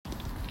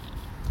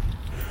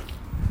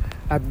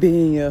I be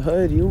in your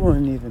hood, you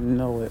wouldn't even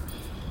know it.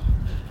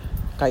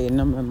 Got your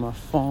number in my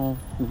phone,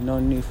 no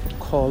need for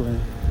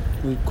calling.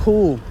 We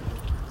cool.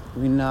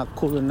 We not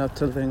cool enough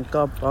to link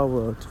up, our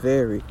worlds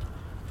vary.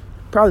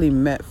 Probably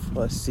met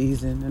for a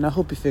season, and I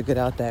hope you figured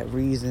out that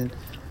reason.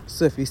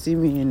 So if you see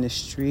me in the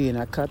street and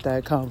I cut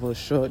that convo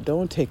short,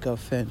 don't take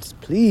offense,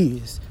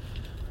 please.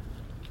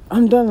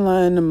 I'm done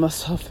lying to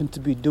myself into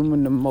be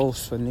doing the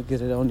most for niggas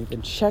that don't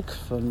even check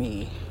for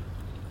me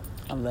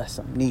unless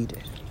I'm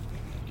needed.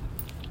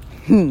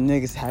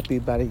 Niggas happy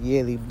about a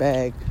yearly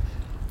bag.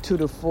 2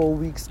 to 4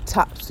 weeks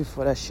tops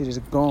before that shit is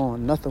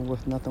gone. Nothing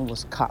worth nothing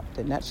was copped,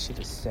 and that shit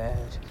is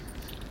sad.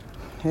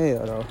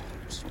 Hell though,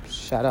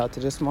 shout out to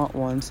the smart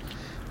ones.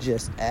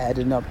 Just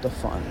adding up the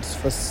funds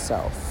for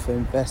self,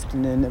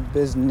 investing in a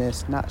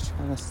business, not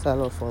trying to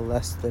settle for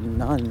less than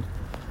none.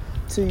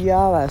 To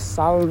y'all, I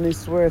solemnly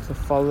swear to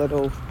follow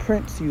those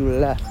prints you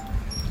left.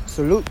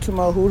 Salute to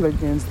my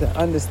hooligans that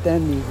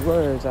understand these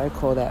words. I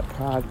call that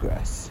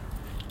progress.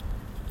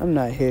 I'm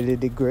not here to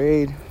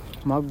degrade.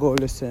 My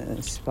goal is to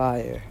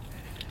inspire.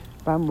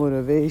 By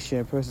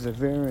motivation,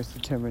 perseverance,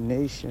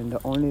 determination,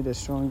 only the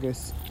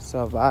strongest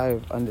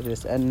survive under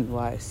this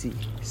NYC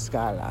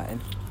skyline.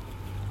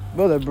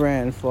 Build a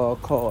brand for a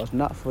cause,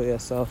 not for your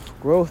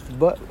self-growth,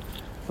 but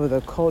for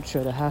the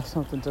culture to have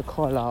something to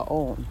call our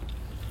own.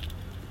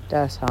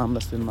 That's how I'm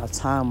gonna spend my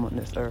time on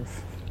this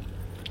earth.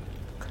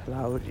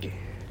 Cloudy.